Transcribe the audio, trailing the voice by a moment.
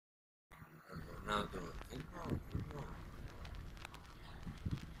now do it. Think wrong, think wrong.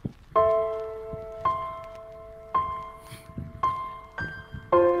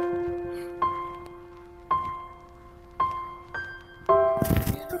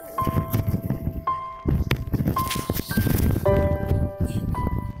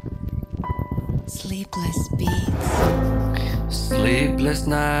 Sleepless beats. Sleepless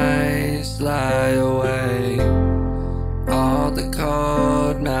nights lie away. All the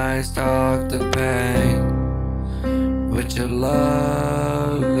cold nights talk the pain. With your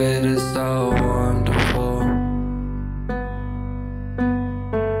love, it is so wonderful.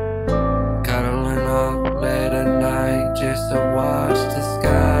 Cuddling up late at night just to watch the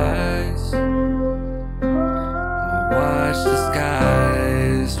skies. Watch the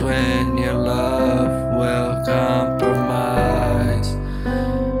skies when your love will compromise.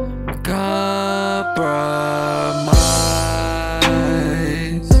 Compromise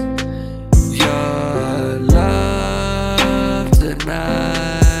your love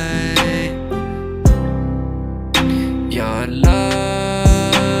tonight. Your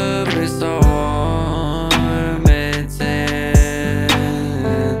love is so warm and tender.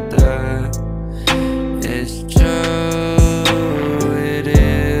 It's true, it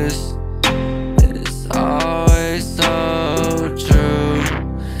is. It's always so true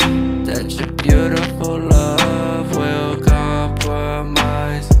that your beautiful love will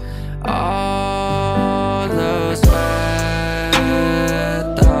compromise all those bad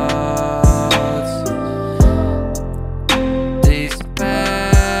thoughts, these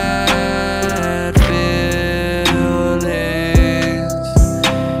bad feelings.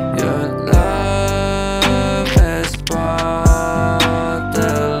 Your love has brought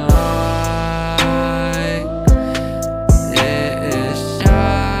the light. It is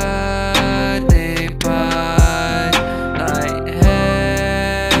shining bright like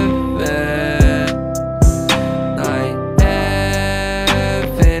heaven, like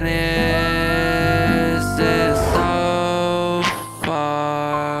heaven is so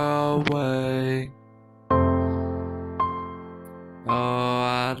far away. Oh,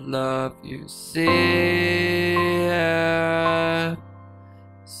 I love you, Sierra.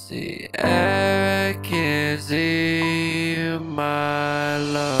 Sierra can see my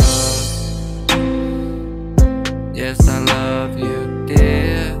love. Yes, I love you,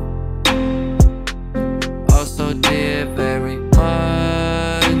 dear. Also, dear, very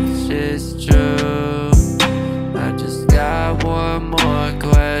much. It's true. I just got one more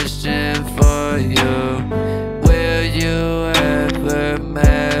question for you. Will you ever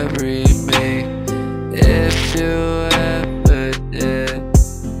marry